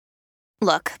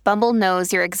Look, Bumble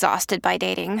knows you're exhausted by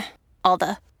dating. All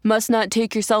the must not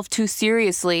take yourself too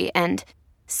seriously and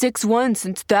 6'1"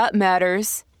 since that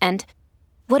matters. And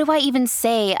what do I even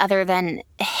say other than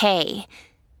hey?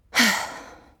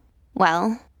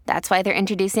 Well, that's why they're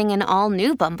introducing an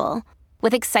all-new Bumble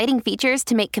with exciting features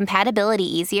to make compatibility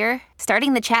easier,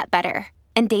 starting the chat better,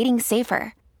 and dating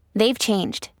safer. They've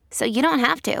changed, so you don't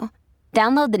have to.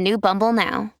 Download the new Bumble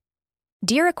now.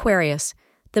 Dear Aquarius,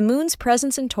 the moon's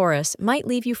presence in Taurus might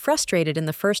leave you frustrated in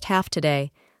the first half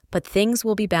today, but things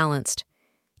will be balanced.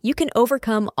 You can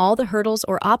overcome all the hurdles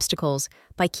or obstacles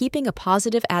by keeping a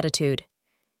positive attitude.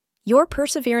 Your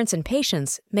perseverance and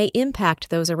patience may impact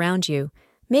those around you,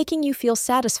 making you feel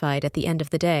satisfied at the end of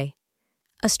the day.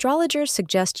 Astrologers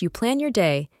suggest you plan your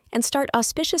day and start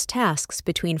auspicious tasks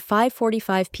between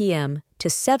 5:45 p.m. to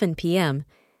 7 p.m.,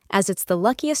 as it's the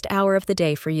luckiest hour of the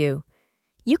day for you.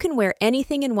 You can wear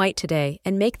anything in white today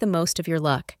and make the most of your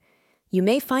luck. You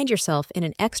may find yourself in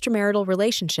an extramarital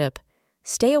relationship.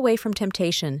 Stay away from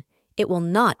temptation. It will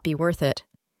not be worth it.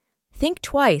 Think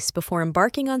twice before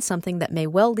embarking on something that may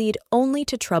well lead only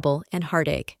to trouble and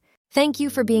heartache. Thank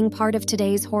you for being part of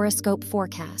today's horoscope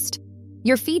forecast.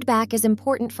 Your feedback is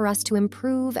important for us to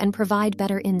improve and provide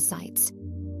better insights.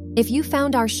 If you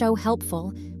found our show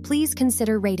helpful, please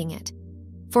consider rating it.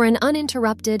 For an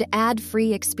uninterrupted,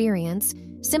 ad-free experience,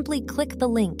 simply click the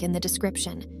link in the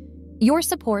description. Your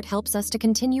support helps us to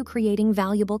continue creating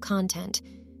valuable content.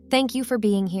 Thank you for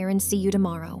being here and see you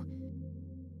tomorrow.